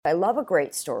I love a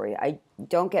great story. I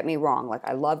don't get me wrong. Like,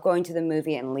 I love going to the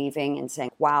movie and leaving and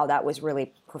saying, wow, that was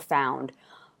really profound.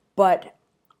 But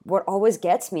what always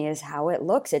gets me is how it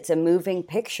looks. It's a moving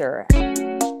picture.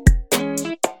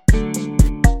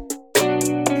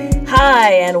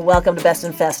 Hi, and welcome to Best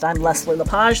in Fest. I'm Leslie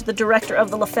Lepage, the director of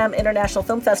the La Femme International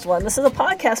Film Festival, and this is a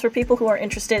podcast for people who are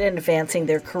interested in advancing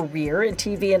their career in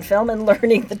TV and film and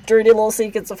learning the dirty little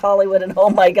secrets of Hollywood, and oh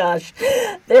my gosh,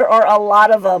 there are a lot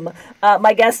of them.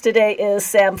 My guest today is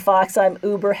Sam Fox. I'm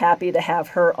uber happy to have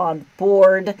her on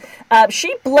board.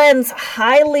 She blends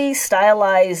highly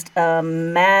stylized,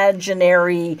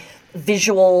 imaginary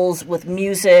visuals with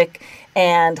music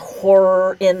and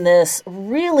horror in this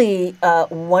really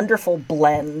wonderful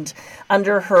blend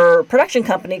under her production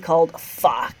company called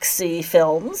Foxy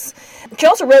Films. She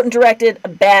also wrote and directed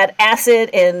Bad Acid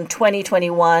in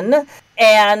 2021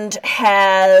 and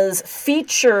has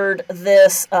featured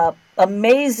this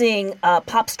amazing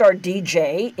pop star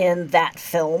DJ in that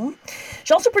film.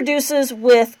 She also produces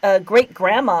with Great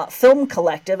Grandma Film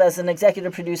Collective as an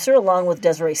executive producer, along with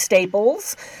Desiree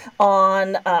Staples,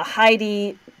 on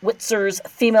Heidi Witzer's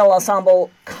female ensemble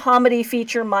comedy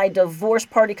feature, My Divorce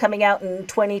Party, coming out in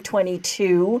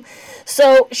 2022.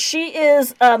 So she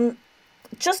is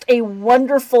just a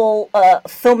wonderful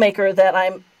filmmaker that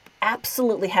I'm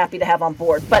absolutely happy to have on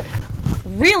board. But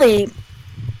really,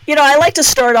 you know, I like to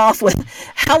start off with,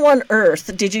 how on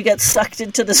earth did you get sucked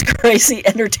into this crazy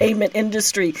entertainment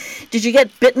industry? Did you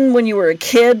get bitten when you were a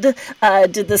kid?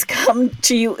 Did this come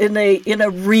to you in a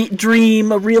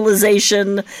dream, a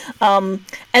realization? And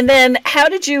then how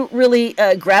did you really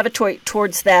gravitate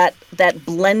towards that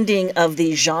blending of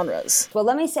these genres? Well,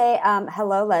 let me say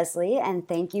hello, Leslie, and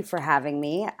thank you for having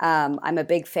me. I'm a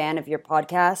big fan of your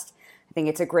podcast. I think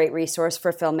it's a great resource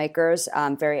for filmmakers,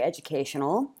 very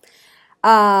educational.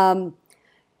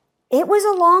 It was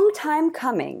a long time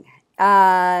coming.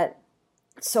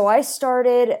 So I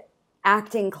started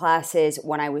acting classes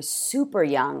when I was super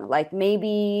young, like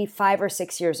maybe 5 or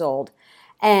 6 years old.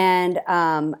 And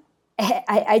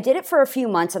I did it for a few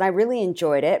months and I really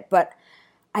enjoyed it. But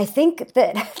I think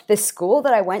that the school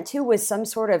that I went to was some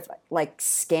sort of like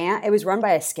scam. It was run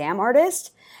by a scam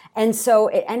artist. And so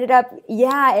it ended up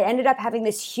having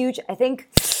this huge, I think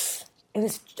it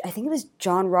was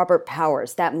John Robert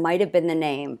Powers. That might have been the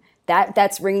name.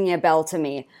 That's ringing a bell to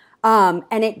me. And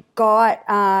it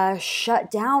got shut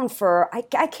down for, I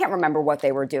can't remember what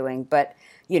they were doing, but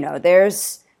you know,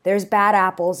 there's bad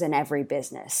apples in every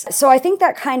business. So I think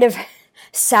that kind of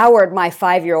soured my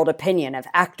 5-year-old opinion of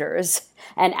actors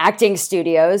and acting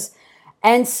studios.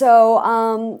 And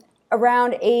so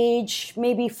around age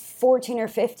maybe 14 or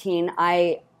 15,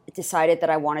 I decided that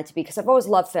I wanted to be, because I've always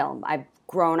loved film. I've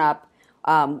grown up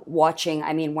watching,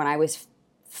 when I was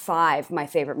 5, my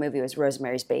favorite movie was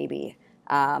Rosemary's Baby.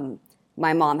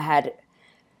 My mom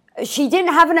she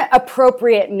didn't have an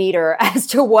appropriate meter as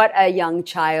to what a young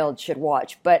child should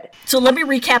watch, but... So let me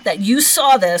recap that. You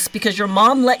saw this because your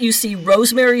mom let you see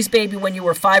Rosemary's Baby when you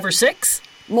were 5 or 6?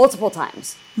 Multiple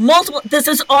times. This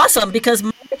is awesome because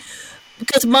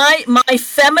my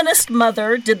feminist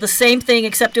mother did the same thing,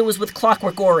 except it was with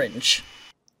Clockwork Orange.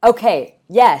 Okay,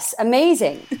 yes,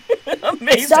 amazing.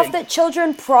 Amazing. Stuff that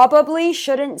children probably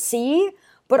shouldn't see,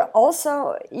 but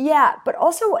also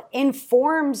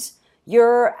informs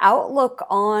your outlook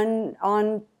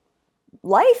on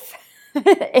life.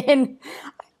 And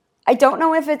I don't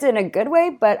know if it's in a good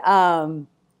way, but I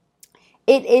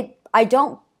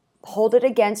don't hold it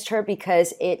against her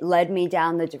because it led me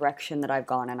down the direction that I've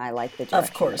gone, and I like the direction.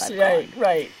 Of course, that I've gone.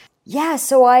 right. Yeah,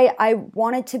 so I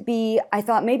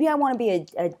thought maybe I want to be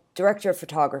a director of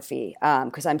photography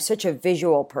because I'm such a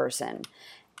visual person.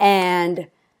 And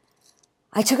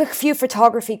I took a few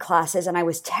photography classes and I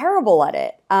was terrible at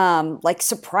it, like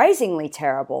surprisingly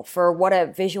terrible for what a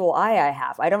visual eye I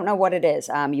have. I don't know what it is.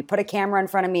 You put a camera in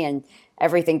front of me and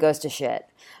everything goes to shit.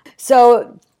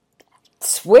 So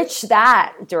switched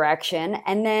that direction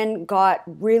and then got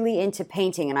really into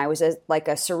painting. And I was like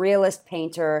a surrealist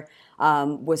painter.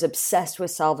 Was obsessed with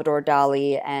Salvador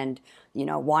Dali and, you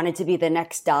know, wanted to be the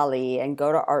next Dali and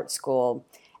go to art school.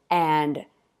 And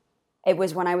it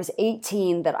was when I was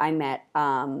 18 that I met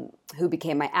who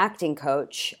became my acting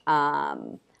coach.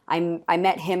 I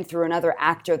met him through another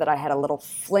actor that I had a little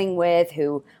fling with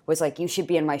who was like, you should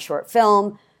be in my short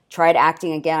film. Tried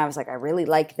acting again. I was like, I really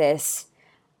like this.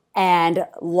 And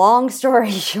long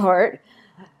story short,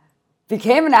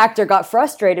 became an actor, got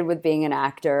frustrated with being an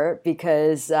actor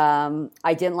because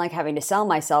I didn't like having to sell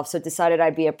myself, so decided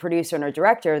I'd be a producer and a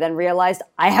director, then realized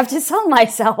I have to sell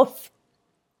myself.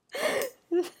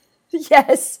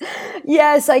 Yes,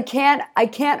 yes, I can't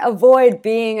avoid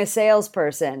being a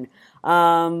salesperson.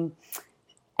 And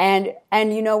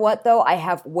you know what though? I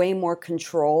have way more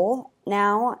control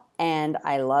now, and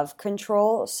I love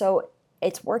control, so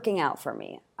it's working out for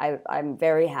me. I'm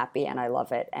very happy, and I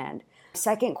love it. And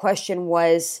second question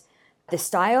was the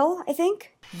style, I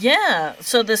think. Yeah.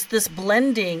 So this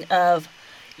blending of,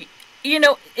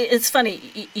 it's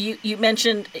funny. You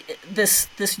mentioned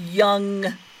this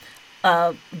young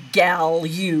gal,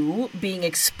 you being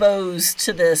exposed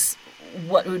to this,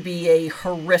 what would be a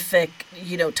horrific,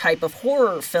 type of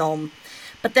horror film,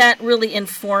 but that really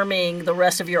informing the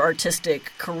rest of your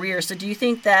artistic career. So do you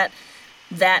think that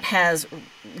has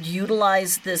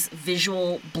utilized this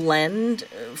visual blend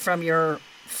from your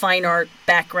fine art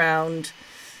background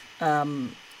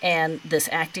and this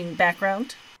acting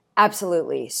background?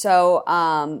 Absolutely. So,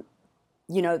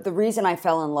 the reason I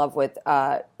fell in love with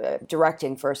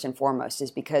directing first and foremost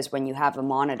is because when you have a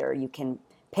monitor, you can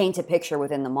paint a picture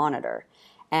within the monitor.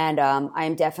 And I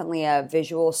am definitely a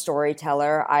visual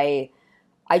storyteller. I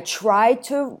try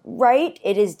to write.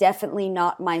 It is definitely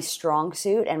not my strong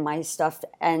suit, and my stuff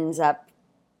ends up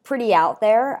pretty out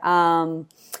there.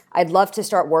 I'd love to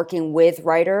start working with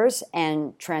writers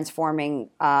and transforming.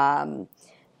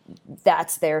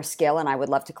 That's their skill, and I would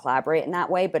love to collaborate in that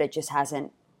way, but it just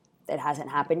hasn't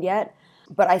happened yet.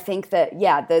 But I think that,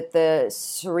 the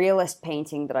surrealist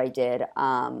painting that I did,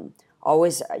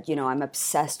 always, I'm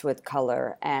obsessed with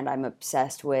color, and I'm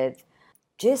obsessed with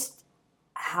just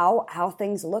how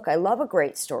things look. I love a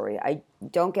great story.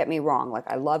 Don't get me wrong. Like,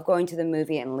 I love going to the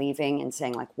movie and leaving and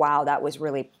saying like, wow, that was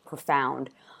really profound.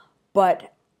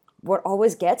 But what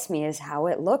always gets me is how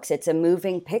it looks. It's a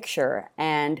moving picture.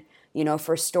 And,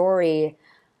 for story,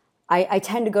 I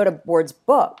tend to go towards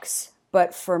books,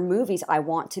 but for movies, I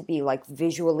want to be like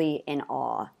visually in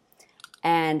awe.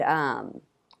 And,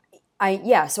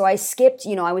 so I skipped,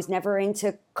 I was never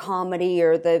into comedy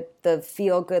or the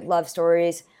feel-good love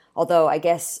stories, although I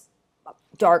guess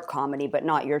dark comedy, but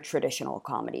not your traditional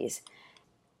comedies.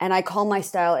 And I call my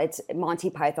style, it's Monty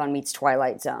Python meets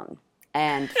Twilight Zone.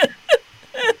 And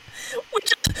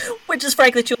which is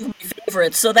frankly two of my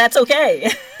favorites, so that's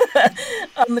okay.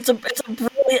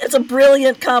 It's a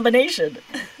brilliant combination.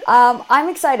 I'm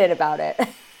excited about it.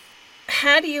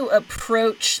 How do you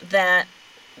approach that,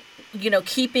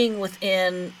 keeping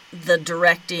within the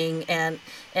directing and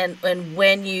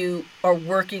when you are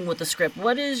working with the script?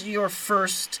 What is your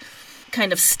first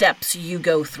kind of steps you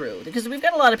go through? Because we've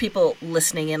got a lot of people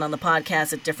listening in on the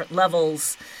podcast at different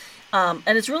levels, and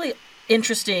it's really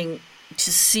interesting to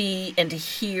see and to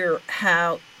hear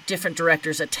how different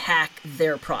directors attack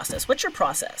their process. What's your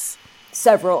process?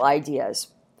 Several ideas.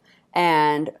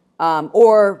 And,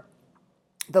 or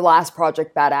the last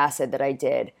project, Bad Acid, that I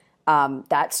did,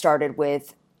 that started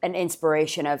with an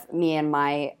inspiration of me and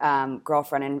my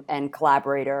girlfriend and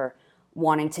collaborator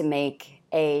wanting to make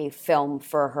a film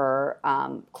for her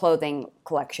clothing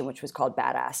collection, which was called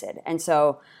Bad Acid. And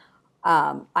so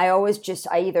I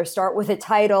either start with a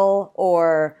title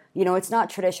or, it's not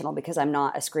traditional because I'm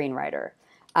not a screenwriter.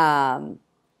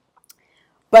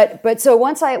 But so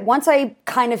once I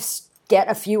kind of get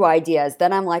a few ideas,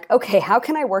 then I'm like, okay, how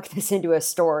can I work this into a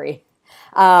story?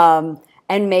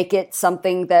 And make it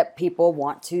something that people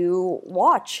want to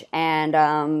watch and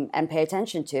pay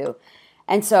attention to.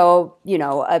 And so,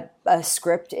 a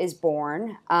script is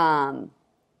born. And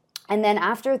then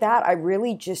after that, I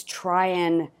really just try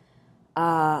and,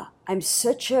 I'm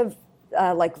such a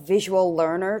visual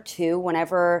learner too.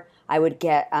 Whenever I would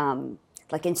get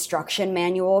instruction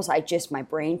manuals, my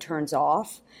brain turns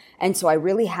off. And so I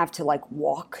really have to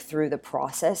walk through the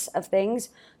process of things.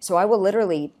 So I will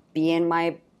literally be in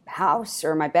my house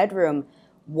or my bedroom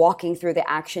walking through the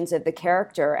actions of the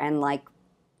character and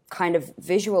kind of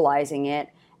visualizing it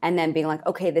and then being like,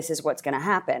 okay, this is what's going to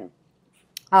happen.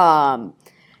 And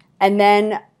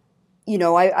then,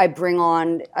 I bring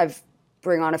on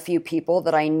a few people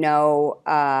that I know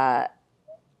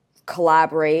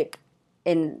collaborate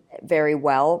in very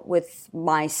well with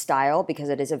my style because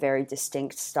it is a very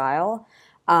distinct style.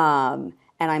 And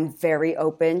I'm very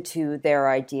open to their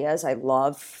ideas. I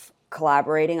love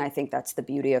collaborating. I think that's the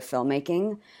beauty of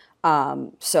filmmaking.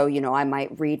 So, I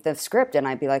might read the script and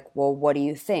I'd be like, well, what do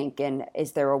you think? And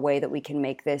is there a way that we can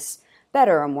make this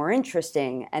better or more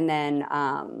interesting? And then,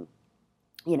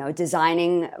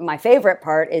 designing, my favorite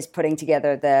part is putting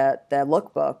together the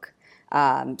lookbook.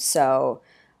 So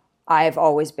I've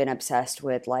always been obsessed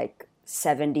with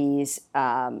 70s,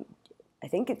 I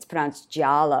think it's pronounced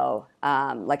giallo,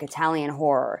 Italian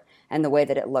horror, and the way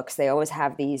that it looks. They always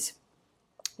have these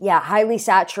highly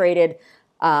saturated,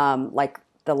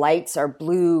 the lights are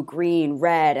blue, green,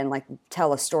 red, and like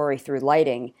tell a story through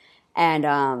lighting.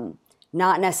 And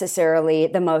not necessarily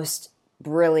the most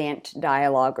brilliant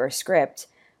dialogue or script,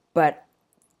 but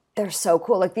they're so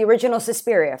cool. Like the original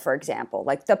Suspiria, for example,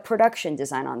 like the production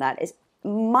design on that is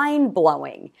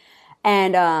mind-blowing.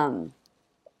 And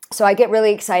so I get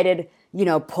really excited,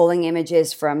 pulling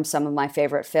images from some of my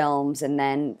favorite films and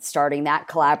then starting that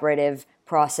collaborative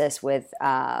process with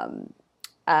the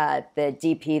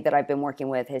DP that I've been working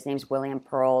with. His name's William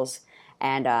Pearls,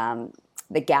 and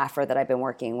the gaffer that I've been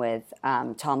working with,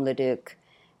 Tom Leduc,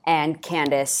 and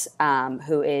Candace,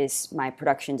 who is my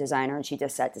production designer, and she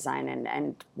does set design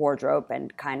and wardrobe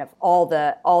and kind of all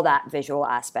that visual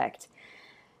aspect.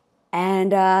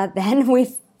 And then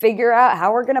we figure out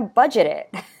how we're going to budget it,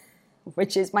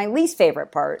 which is my least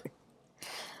favorite part.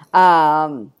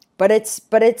 But it's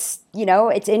it's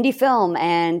indie film,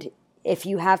 and if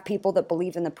you have people that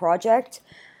believe in the project,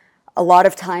 a lot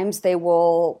of times they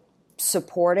will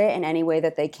support it in any way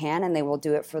that they can, and they will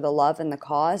do it for the love and the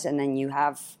cause. And then you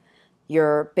have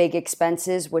your big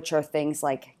expenses, which are things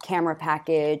like camera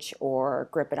package or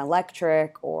grip and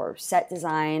electric or set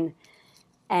design,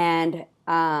 and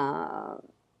that's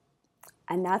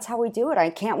how we do it. I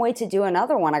can't wait to do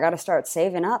another one. I got to start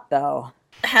saving up, though.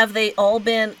 Have they all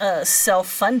been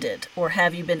self-funded, or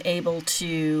have you been able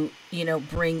to,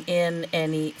 bring in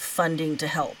any funding to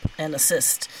help and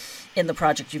assist in the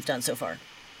project you've done so far?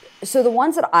 So the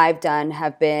ones that I've done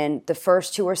have been, the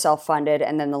first two were self-funded,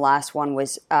 and then the last one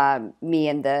was me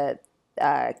and the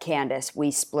Candace.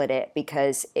 We split it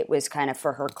because it was kind of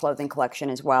for her clothing collection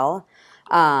as well.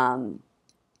 And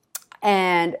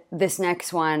this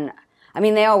next one, I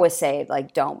mean, they always say,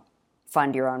 like, don't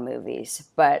fund your own movies,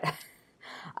 but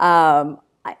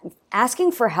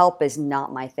asking for help is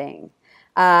not my thing.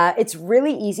 It's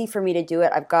really easy for me to do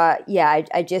it.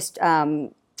 I just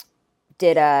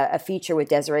did a feature with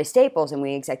Desiree Staples, and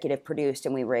we executive produced,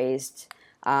 and we raised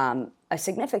a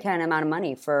significant amount of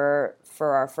money for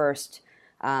our first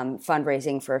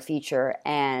fundraising for a feature.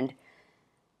 And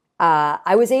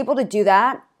I was able to do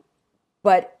that,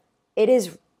 but it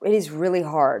is really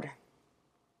hard.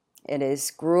 It is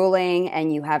grueling,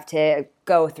 and you have to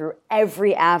go through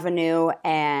every avenue,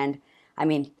 and I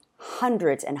mean,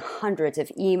 hundreds and hundreds of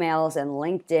emails and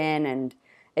LinkedIn, and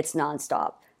it's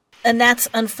nonstop. And that's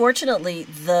unfortunately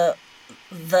the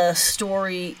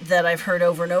story that I've heard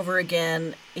over and over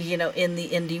again, in the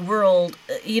indie world.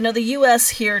 The U.S.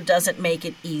 here doesn't make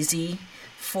it easy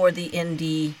for the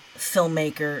indie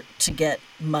filmmaker to get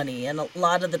money. And a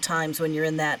lot of the times when you're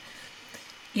in that,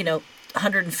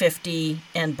 150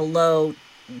 and below,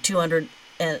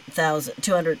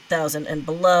 200,000 and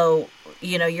below,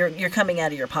 you're coming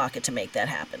out of your pocket to make that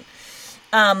happen.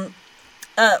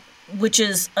 Which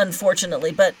is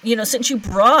unfortunately, but since you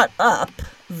brought up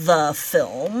the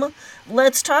film,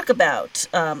 let's talk about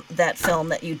that film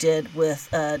that you did with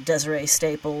Desiree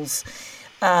Staples,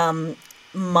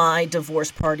 My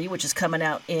Divorce Party, which is coming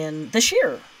out in this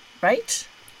year, right?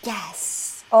 Yes.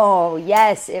 Oh,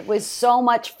 yes. It was so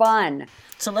much fun.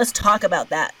 So let's talk about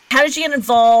that. How did you get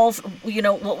involved?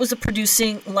 What was the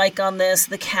producing like on this,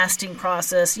 the casting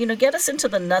process? Get us into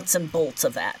the nuts and bolts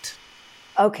of that.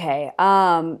 Okay.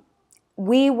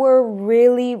 We were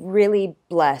really, really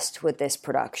blessed with this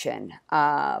production.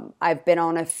 I've been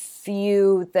on a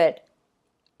few that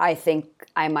I think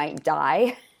I might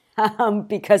die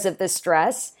because of the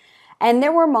stress. And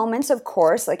there were moments, of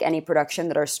course, like any production,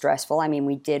 that are stressful. I mean,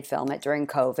 we did film it during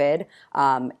COVID.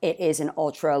 It is an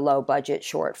ultra low budget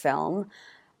short film.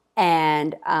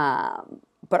 And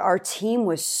but our team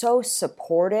was so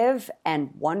supportive and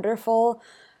wonderful.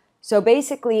 So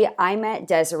basically, I met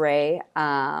Desiree,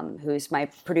 who's my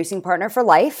producing partner for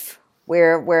life.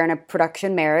 We're in a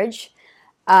production marriage.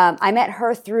 I met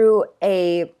her through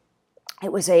it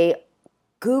was a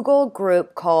Google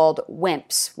group called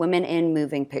WIMPs, Women in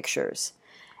Moving Pictures.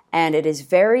 And it is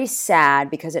very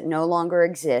sad because it no longer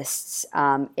exists.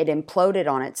 It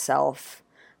imploded on itself,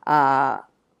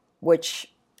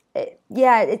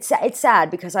 it's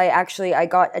sad because I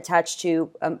got attached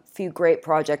to a few great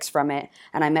projects from it,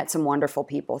 and I met some wonderful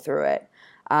people through it.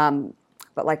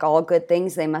 But like all good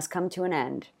things, they must come to an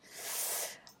end.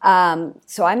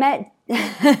 So I met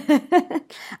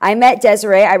I met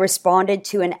Desiree. I responded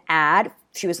to an ad.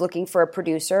 She was looking for a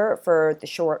producer for the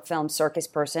short film Circus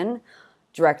Person,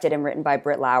 directed and written by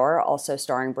Britt Lauer, also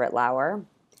starring Britt Lauer.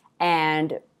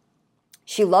 And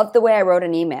she loved the way I wrote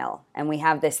an email. And we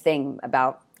have this thing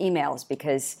about emails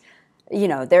because,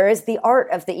 there is the art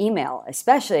of the email,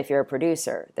 especially if you're a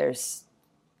producer. There's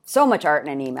so much art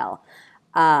in an email.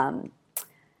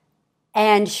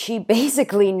 And she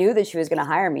basically knew that she was going to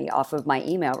hire me off of my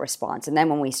email response. And then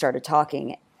when we started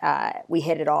talking, we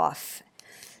hit it off.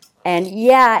 And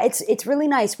yeah, it's really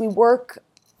nice. We work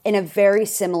in a very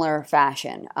similar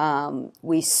fashion.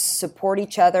 We support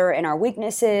each other in our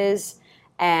weaknesses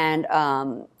and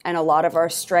a lot of our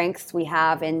strengths we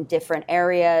have in different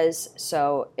areas.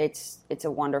 So it's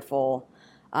a wonderful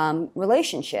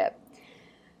relationship.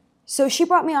 So she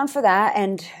brought me on for that,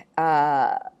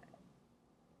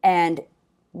 and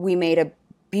we made a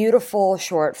beautiful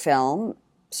short film,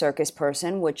 Circus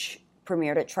Person, which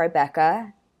premiered at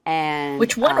Tribeca, and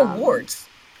which won awards.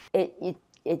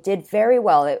 It did very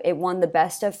well. It won the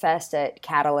Best of Fest at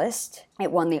Catalyst.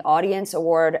 It won the Audience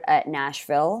Award at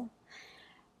Nashville.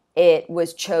 It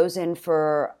was chosen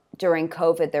for, during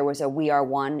COVID, there was a We Are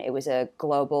One. It was a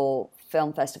global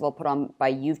film festival put on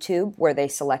by YouTube where they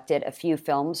selected a few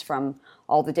films from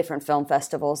all the different film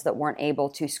festivals that weren't able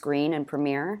to screen and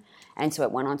premiere. And so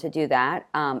it went on to do that.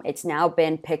 It's now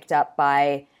been picked up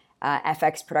by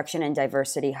FX Production and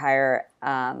Diversity Hire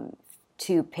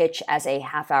to pitch as a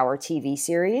half-hour TV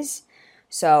series.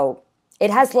 So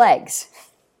it has legs.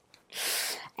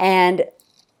 And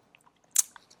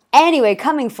anyway,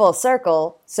 coming full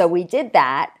circle, so we did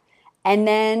that. And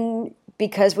then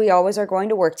because we always are going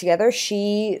to work together,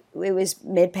 it was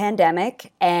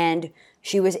mid-pandemic, and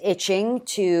she was itching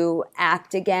to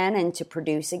act again and to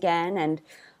produce again. And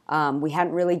we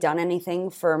hadn't really done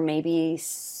anything for maybe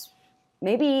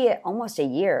almost a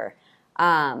year.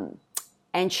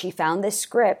 And she found this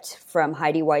script from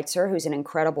Heidi Weitzer, who's an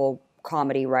incredible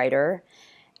comedy writer,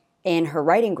 in her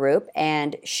writing group,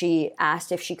 and she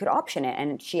asked if she could option it.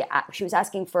 And she was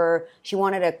asking she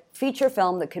wanted a feature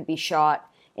film that could be shot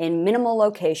in minimal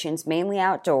locations, mainly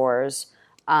outdoors,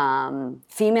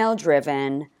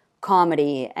 female-driven,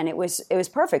 comedy, and it was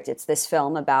perfect. It's this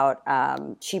film about,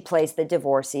 she plays the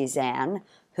divorcee Zan,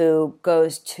 who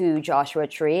goes to Joshua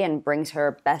Tree and brings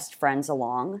her best friends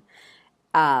along.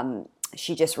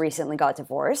 She just recently got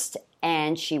divorced,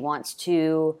 and she wants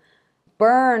to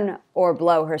burn or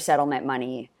blow her settlement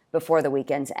money before the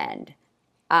weekend's end.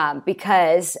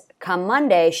 Because come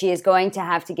Monday, she is going to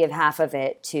have to give half of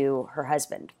it to her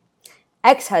husband.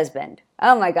 Ex-husband.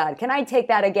 Oh my God, can I take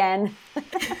that again?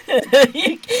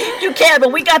 You can,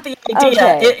 but we got the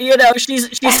idea. Okay.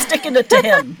 She's sticking it to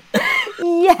him.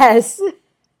 Yes.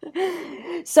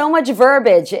 So much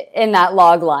verbiage in that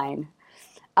log line.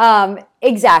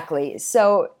 Exactly.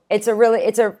 So it's a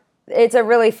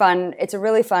really fun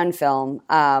film.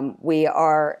 We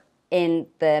are in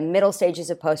the middle stages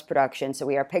of post-production, so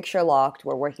we are picture locked.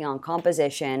 We're working on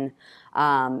composition,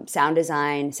 sound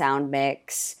design, sound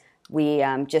mix. We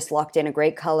just locked in a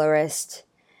great colorist,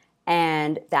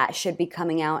 and that should be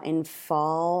coming out in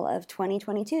fall of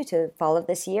 2022 to fall of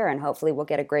this year, and hopefully we'll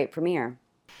get a great premiere.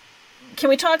 Can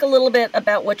we talk a little bit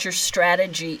about what your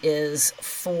strategy is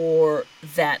for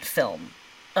that film?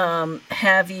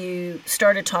 Have you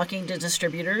started talking to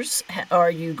distributors? Are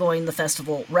you going the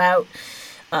festival route?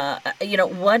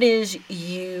 What is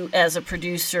you as a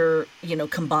producer,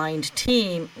 combined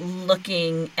team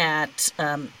looking at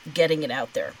getting it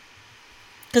out there?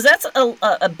 Because that's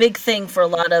a big thing for a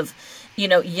lot of,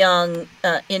 young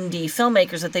indie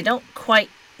filmmakers, that they don't quite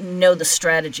know the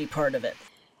strategy part of it.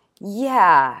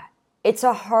 Yeah, it's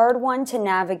a hard one to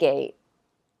navigate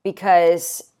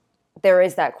because there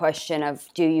is that question of,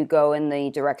 do you go in the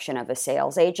direction of a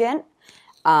sales agent?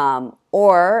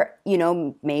 Or,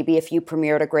 maybe if you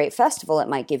premiere at a great festival, it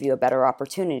might give you a better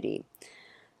opportunity.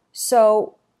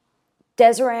 So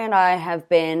Desiree and I have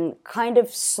been kind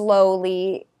of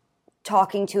slowly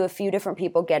talking to a few different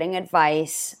people, getting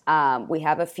advice. We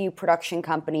have a few production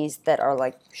companies that are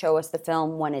like, show us the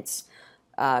film when it's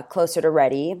closer to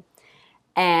ready.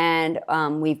 And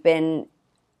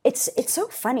it's so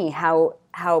funny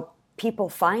how people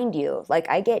find you. Like,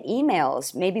 I get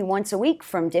emails maybe once a week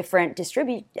from different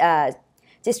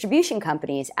distribution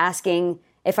companies asking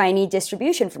if I need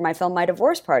distribution for my film My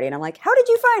Divorce Party. And I'm like, how did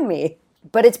you find me?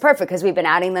 But it's perfect because we've been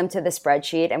adding them to the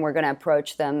spreadsheet, and we're going to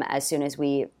approach them as soon as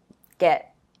we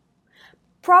get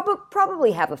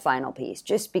probably have a final piece,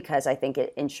 just because I think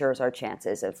it ensures our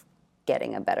chances of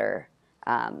getting a better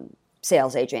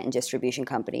sales agent and distribution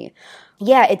company.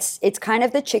 Yeah, it's kind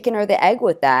of the chicken or the egg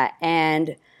with that.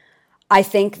 And I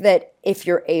think that if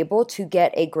you're able to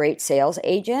get a great sales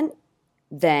agent,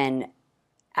 then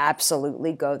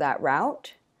absolutely go that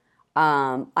route.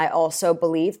 I also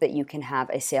believe that you can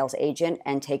have a sales agent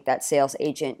and take that sales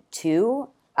agent to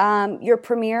your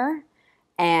premiere,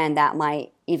 and that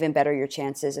might even better your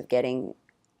chances of getting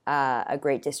a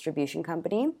great distribution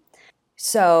company.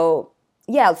 So,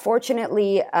 yeah,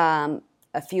 fortunately,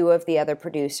 a few of the other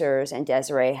producers and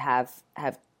Desiree have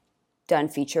done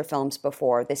feature films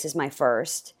before. This is my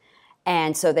first.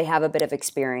 And so they have a bit of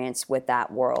experience with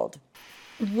that world.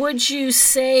 Would you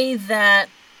say that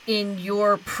in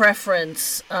your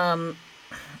preference,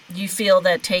 you feel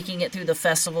that taking it through the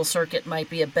festival circuit might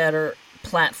be a better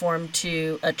platform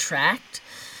to attract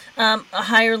a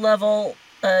higher level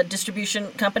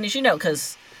distribution companies?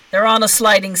 Because they're on a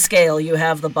sliding scale. You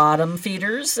have the bottom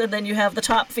feeders and then you have the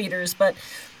top feeders. But,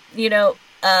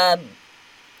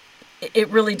 it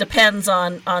really depends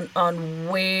on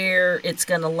where it's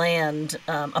going to land.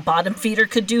 A bottom feeder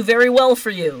could do very well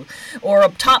for you, or a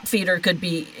top feeder could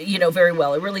be, very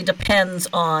well. It really depends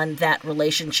on that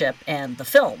relationship and the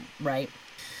film, right?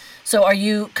 So are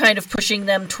you kind of pushing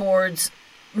them towards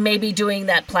maybe doing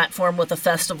that platform with a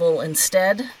festival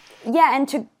instead? Yeah, and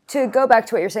to go back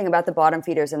to what you're saying about the bottom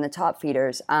feeders and the top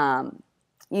feeders, I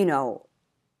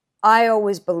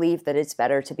always believe that it's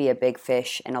better to be a big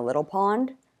fish in a little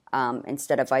pond.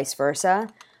 Instead of vice versa.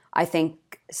 I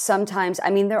think sometimes,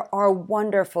 there are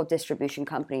wonderful distribution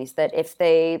companies that if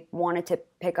they wanted to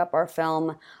pick up our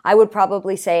film, I would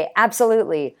probably say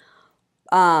absolutely.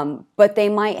 But they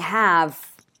might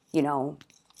have,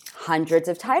 hundreds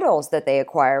of titles that they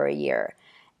acquire a year.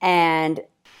 And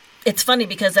it's funny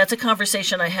because that's a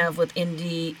conversation I have with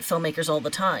indie filmmakers all the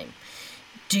time.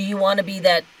 Do you want to be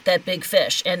that big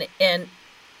fish? And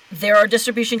there are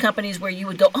distribution companies where you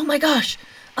would go, oh my gosh,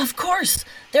 of course,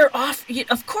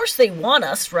 of course they want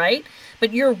us, right?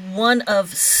 But you're one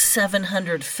of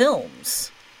 700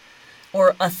 films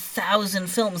or 1,000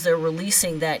 films they're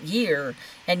releasing that year,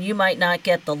 and you might not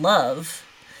get the love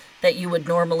that you would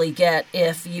normally get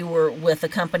if you were with a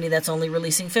company that's only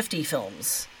releasing 50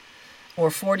 films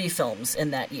or 40 films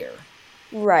in that year.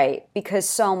 Right, because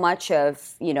so much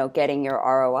of, getting your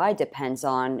ROI depends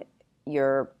on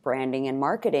your branding and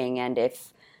marketing, and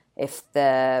if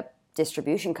the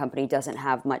distribution company doesn't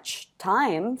have much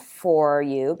time for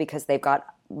you because they've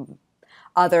got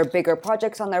other bigger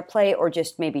projects on their plate or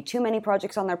just maybe too many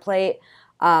projects on their plate,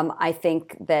 I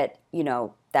think that,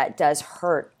 that does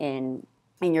hurt in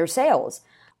your sales.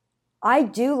 I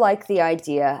do like the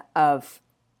idea of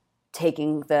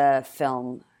taking the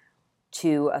film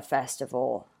to a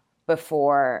festival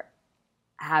before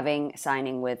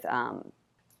signing with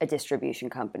a distribution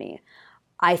company.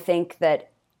 I think that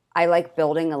I like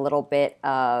building a little bit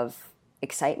of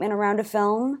excitement around a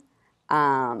film.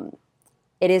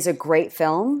 It is a great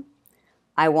film.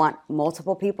 I want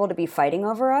multiple people to be fighting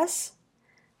over us.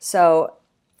 So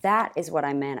that is what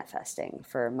I'm manifesting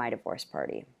for My Divorce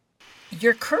Party.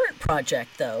 Your current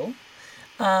project, though,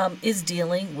 is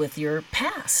dealing with your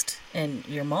past and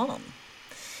your mom.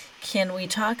 Can we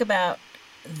talk about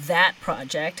that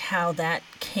project, how that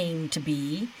came to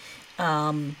be?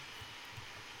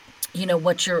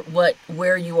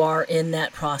 Where you are in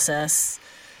that process,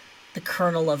 the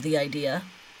kernel of the idea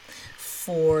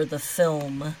for the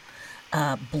film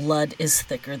Blood is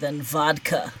Thicker Than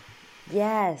Vodka.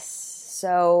 Yes.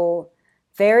 So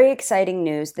very exciting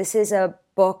news. This is a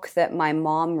book that my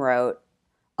mom wrote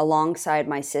alongside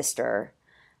my sister.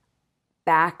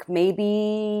 Back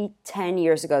maybe 10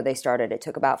 years ago they started. It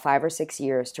took about 5 or 6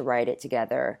 years to write it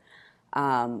together.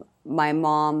 My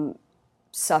mom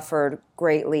suffered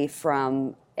greatly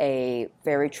from a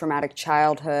very traumatic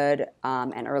childhood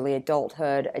and early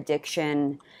adulthood,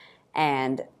 addiction,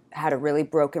 and had a really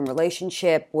broken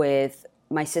relationship with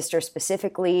my sister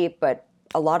specifically, but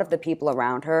a lot of the people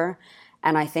around her.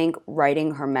 And I think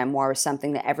writing her memoir is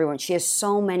something that she has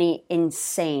so many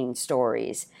insane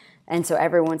stories. And so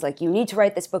everyone's like, you need to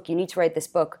write this book, you need to write this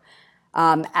book,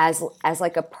 as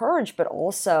like a purge, but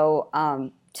also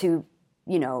to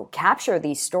capture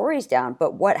these stories down.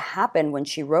 But what happened when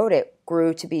she wrote it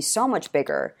grew to be so much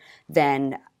bigger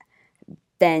than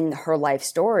her life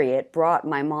story. It brought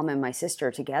my mom and my sister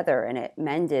together, and it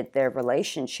mended their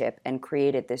relationship and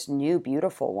created this new,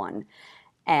 beautiful one.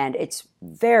 And it's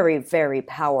very, very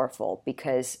powerful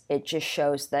because it just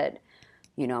shows that,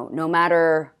 no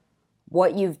matter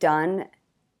what you've done,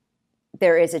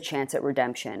 there is a chance at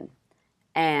redemption.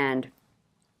 And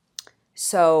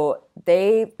so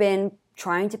they've been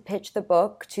trying to pitch the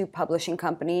book to publishing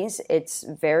companies. It's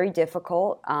very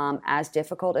difficult, as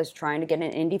difficult as trying to get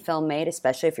an indie film made,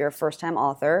 especially if you're a first-time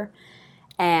author.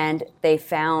 And they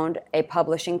found a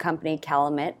publishing company,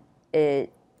 Calumet,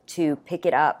 to pick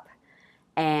it up.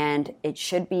 And it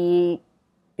should be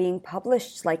being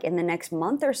published like in the next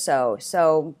month or so.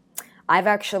 So I've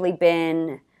actually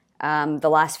been, the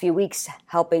last few weeks,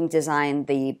 helping design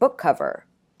the book cover.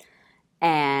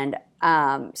 And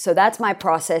so that's my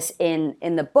process in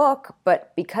the book.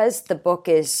 But because the book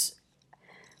is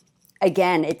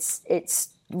again, it's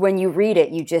when you read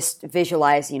it, you just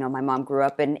visualize, my mom grew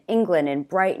up in England, in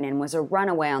Brighton, and was a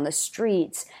runaway on the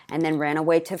streets, and then ran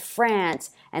away to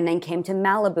France, and then came to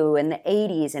Malibu in the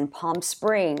 80s and Palm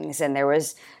Springs, and there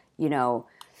was,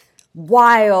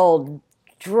 wild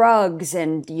drugs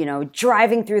and,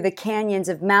 driving through the canyons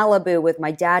of Malibu with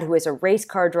my dad, who is a race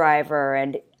car driver.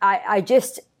 And I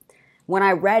just, when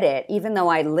I read it, even though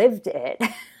I lived it,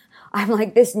 I'm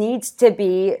like, this needs to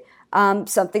be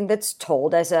something that's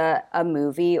told as a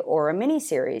movie or a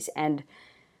miniseries. And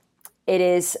it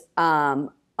is a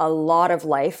lot of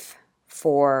life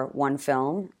for one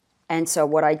film. And so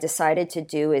what I decided to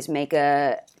do is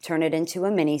turn it into a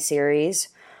miniseries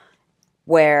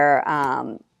where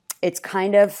it's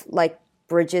kind of like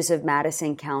Bridges of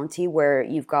Madison County, where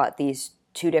you've got these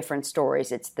two different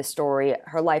stories. It's the story,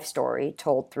 her life story,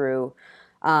 told through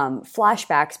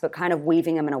flashbacks, but kind of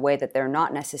weaving them in a way that they're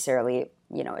not necessarily,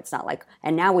 it's not like,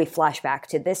 and now we flash back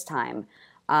to this time.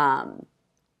 And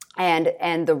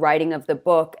the writing of the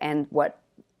book and what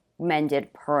mended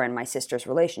her and my sister's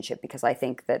relationship, because I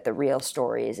think that the real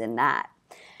story is in that.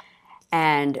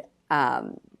 And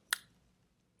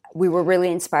we were really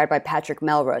inspired by Patrick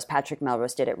Melrose. Patrick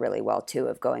Melrose did it really well, too,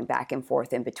 of going back and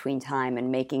forth in between time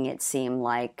and making it seem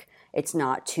like it's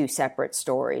not two separate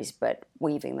stories, but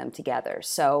weaving them together.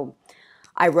 So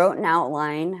I wrote an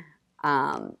outline.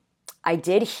 I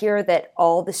did hear that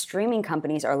all the streaming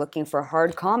companies are looking for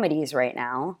hard comedies right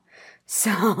now.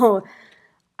 So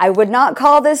I would not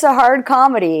call this a hard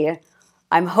comedy.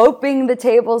 I'm hoping the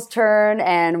tables turn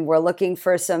and we're looking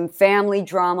for some family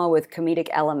drama with comedic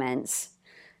elements,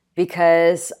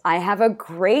 because I have a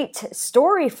great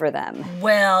story for them.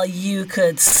 Well, you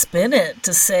could spin it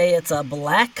to say it's a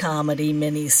black comedy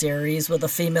miniseries with a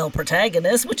female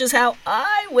protagonist, which is how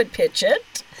I would pitch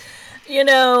it.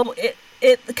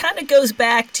 It kind of goes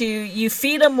back to, you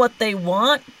feed them what they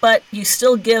want, but you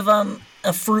still give them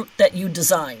a fruit that you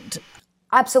designed.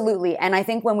 Absolutely. And I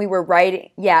think when we were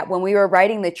writing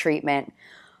the treatment,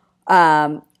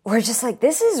 we're just like,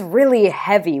 this is really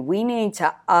heavy. We need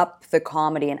to up the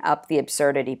comedy and up the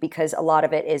absurdity, because a lot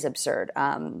of it is absurd.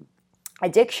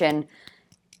 Addiction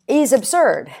is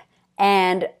absurd.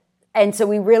 And so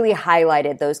we really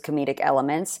highlighted those comedic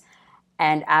elements.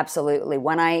 And absolutely,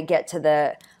 whenever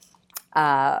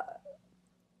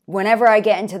I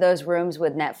get into those rooms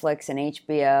with Netflix and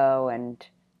HBO and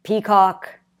Peacock,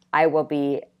 I will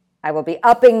be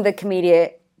upping the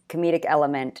comedic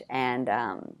element and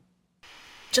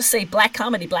just say black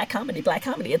comedy, black comedy, black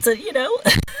comedy. It's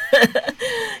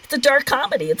it's a dark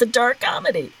comedy. It's a dark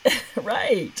comedy,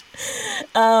 right?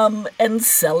 And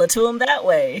sell it to them that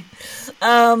way.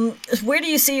 Where do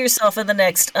you see yourself in the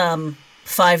next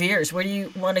 5 years? Where do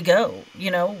you want to go?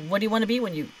 What do you want to be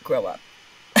when you grow up?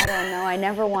 I don't know. I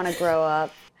never want to grow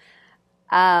up.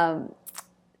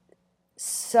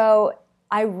 So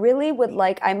I really would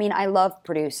I love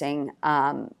producing,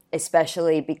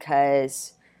 especially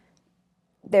because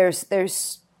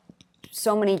there's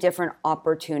so many different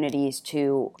opportunities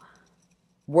to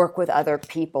work with other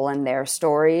people and their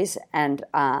stories, and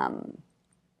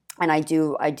I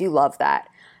do love that.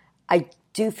 I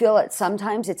do feel that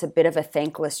sometimes it's a bit of a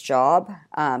thankless job.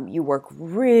 You work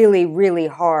really, really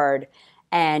hard,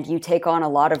 and you take on a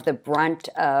lot of the brunt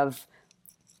of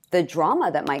the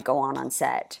drama that might go on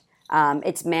set.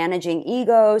 It's managing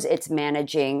egos, it's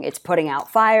putting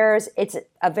out fires. It's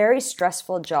a very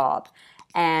stressful job.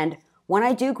 And when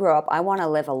I do grow up, I want to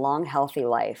live a long, healthy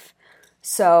life.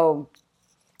 So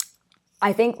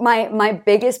I think my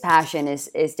biggest passion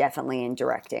is definitely in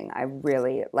directing. I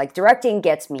really directing.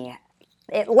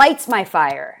 It lights my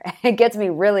fire. It gets me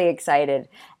really excited.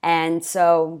 And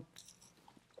so,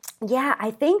 yeah,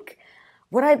 I think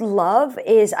what I'd love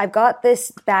is, I've got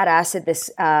this Bad Acid,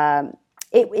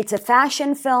 it's a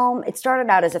fashion film. It started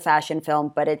out as a fashion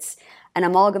film, but it's an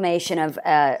amalgamation of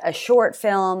a short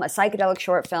film, a psychedelic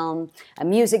short film, a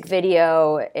music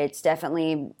video. It's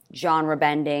definitely genre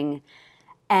bending.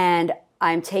 And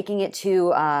I'm taking it to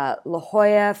La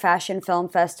Jolla Fashion Film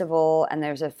Festival, and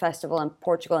there's a festival in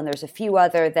Portugal, and there's a few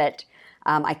other that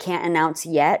I can't announce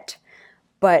yet.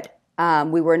 But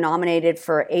we were nominated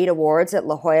for 8 awards at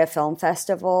La Jolla Film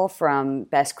Festival, from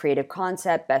Best Creative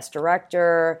Concept, Best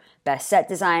Director, Best Set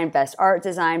Design, Best Art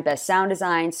Design, Best Sound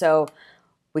Design. So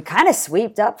we kind of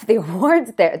sweeped up the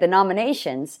awards there, the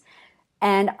nominations.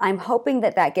 And I'm hoping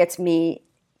that gets me,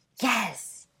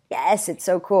 yes, it's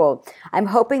so cool. I'm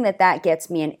hoping that gets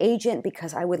me an agent,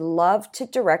 because I would love to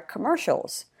direct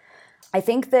commercials. I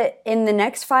think that in the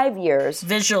next 5 years...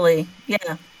 Visually,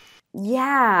 yeah.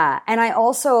 Yeah, and I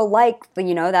also like the,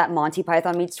 that Monty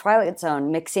Python meets Twilight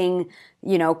Zone, mixing,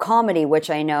 comedy, which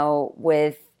I know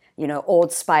with,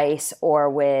 Old Spice or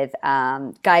with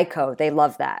Geico, they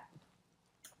love that.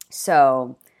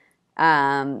 So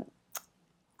um,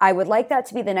 I would like that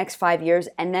to be the next 5 years.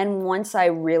 And then once I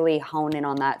really hone in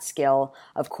on that skill,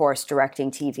 of course,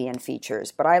 directing TV and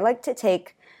features. But I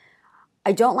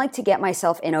don't like to get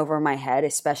myself in over my head,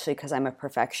 especially because I'm a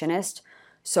perfectionist.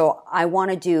 So I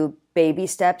want to do baby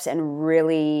steps and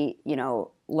really,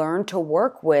 learn to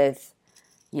work with,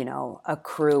 a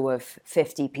crew of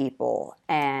 50 people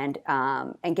and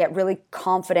get really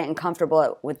confident and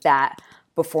comfortable with that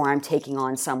before I'm taking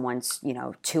on someone's,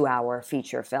 2-hour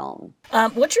feature film.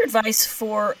 What's your advice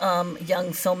for young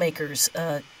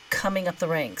filmmakers coming up the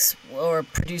ranks, or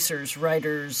producers,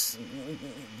 writers,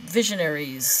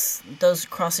 visionaries, those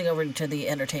crossing over into the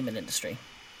entertainment industry?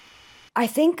 I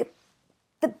think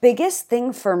the biggest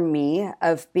thing for me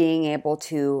of being able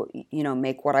to,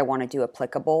 make what I want to do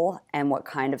applicable and what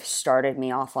kind of started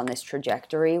me off on this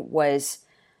trajectory was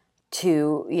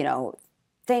to,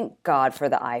 thank God for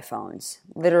the iPhones.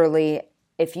 Literally,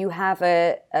 if you have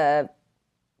a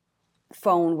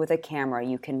phone with a camera,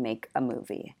 you can make a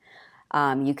movie.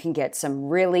 You can get some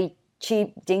really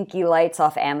cheap, dinky lights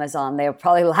off Amazon. They'll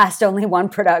probably last only one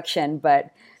production,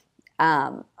 but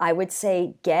I would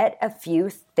say get a few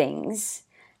things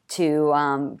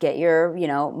to get your,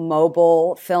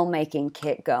 mobile filmmaking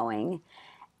kit going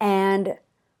and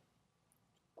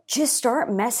just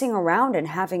start messing around and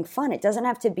having fun. It doesn't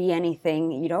have to be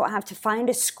anything. You don't have to find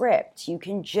a script. You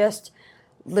can just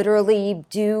literally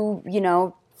do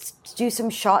some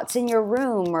shots in your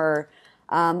room. Or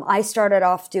I started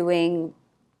off doing,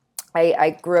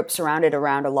 I grew up surrounded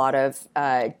around a lot of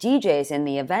DJs in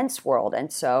the events world.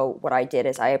 And so what I did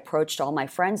is I approached all my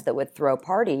friends that would throw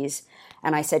parties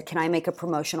and I said, can I make a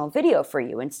promotional video for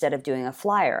you instead of doing a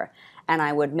flyer? And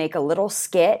I would make a little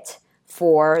skit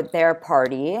for their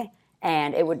party,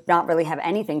 and it would not really have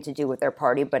anything to do with their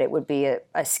party, but it would be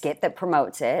a skit that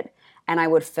promotes it, and I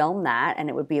would film that, and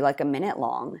it would be like a minute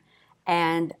long.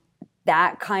 And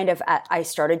that kind of, I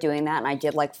started doing that, and I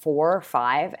did like 4 or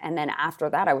 5, and then after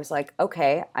that I was like,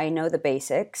 okay, I know the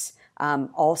basics,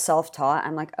 all self-taught.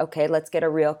 I'm like, okay, let's get a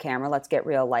real camera, let's get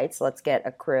real lights, let's get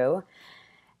a crew.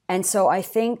 And so I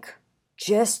think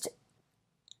just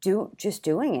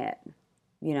doing it,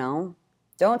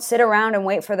 Don't sit around and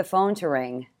wait for the phone to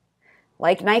ring.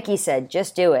 Like Nike said,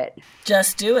 just do it.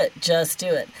 Just do it. Just do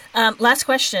it. Last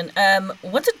question.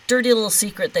 What's a dirty little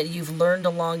secret that you've learned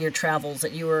along your travels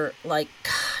that you were like,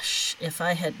 gosh, if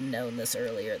I had known this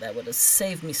earlier, that would have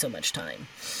saved me so much time?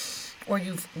 Or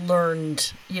you've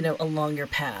learned, along your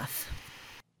path?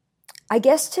 I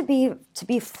guess to be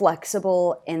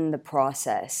flexible in the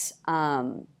process.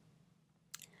 There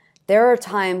are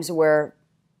times where,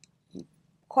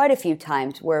 quite a few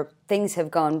times, where things have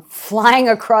gone flying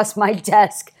across my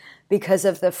desk because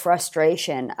of the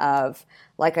frustration of,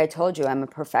 like I told you, I'm a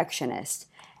perfectionist.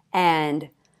 And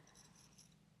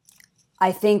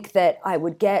I think that I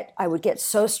would get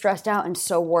so stressed out and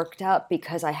so worked up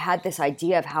because I had this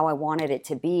idea of how I wanted it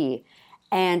to be.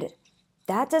 And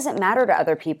that doesn't matter to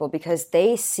other people because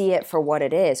they see it for what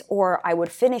it is. Or I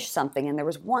would finish something and there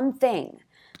was one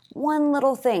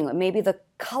little thing, maybe the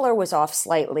color was off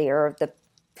slightly or the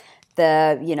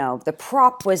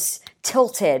prop was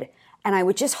tilted, and I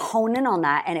would just hone in on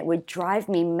that and it would drive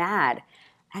me mad.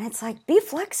 And it's like, be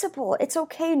flexible. It's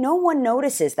okay. No one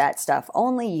notices that stuff,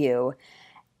 only you.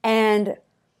 And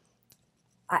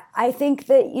I think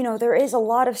that, there is a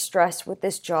lot of stress with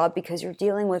this job because you're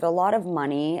dealing with a lot of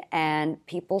money and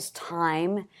people's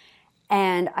time.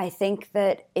 And I think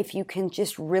that if you can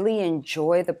just really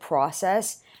enjoy the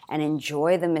process and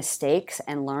enjoy the mistakes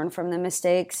and learn from the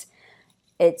mistakes,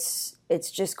 it's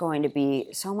just going to be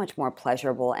so much more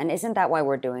pleasurable. And isn't that why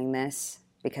we're doing this?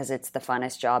 Because it's the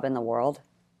funnest job in the world.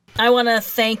 I want to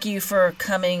thank you for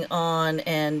coming on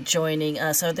and joining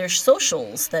us. Are there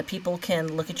socials that people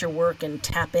can look at your work and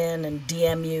tap in and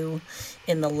DM you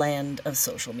in the land of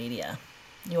social media?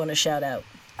 You want to shout out?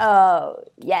 Oh,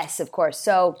 yes, of course.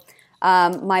 So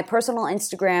my personal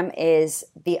Instagram is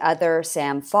The Other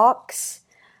Sam Fox.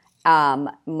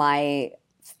 My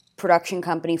production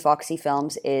company, Foxy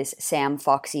Films, is Sam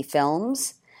Foxy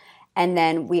Films. And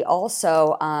then we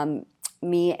also,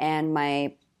 me and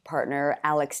my partner,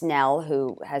 Alex Nell,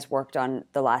 who has worked on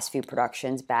the last few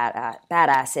productions, Bad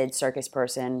Acid, Circus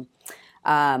Person.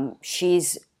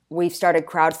 We've started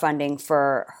crowdfunding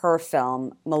for her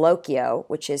film, Malocchio,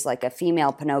 which is like a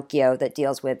female Pinocchio that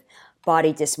deals with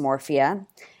body dysmorphia.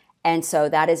 And so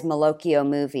that is Malocchio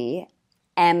Movie,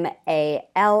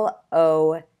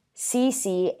 MALOCCIO.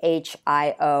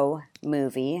 CCHIO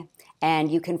movie.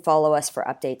 And you can follow us for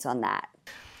updates on that.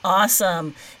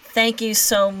 Awesome. Thank you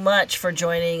so much for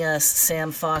joining us,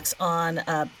 Sam Fox, on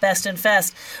Best in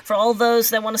Fest. For all those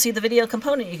that want to see the video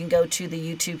component, you can go to the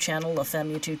YouTube channel, La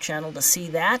Femme YouTube channel, to see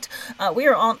that. We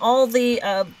are on all the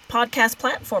podcast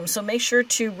platforms, so make sure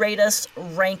to rate us,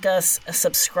 rank us,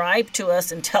 subscribe to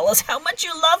us, and tell us how much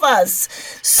you love us.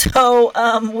 So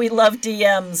we love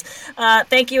DMs.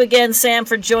 Thank you again, Sam,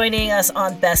 for joining us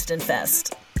on Best in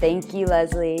Fest. Thank you,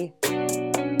 Leslie.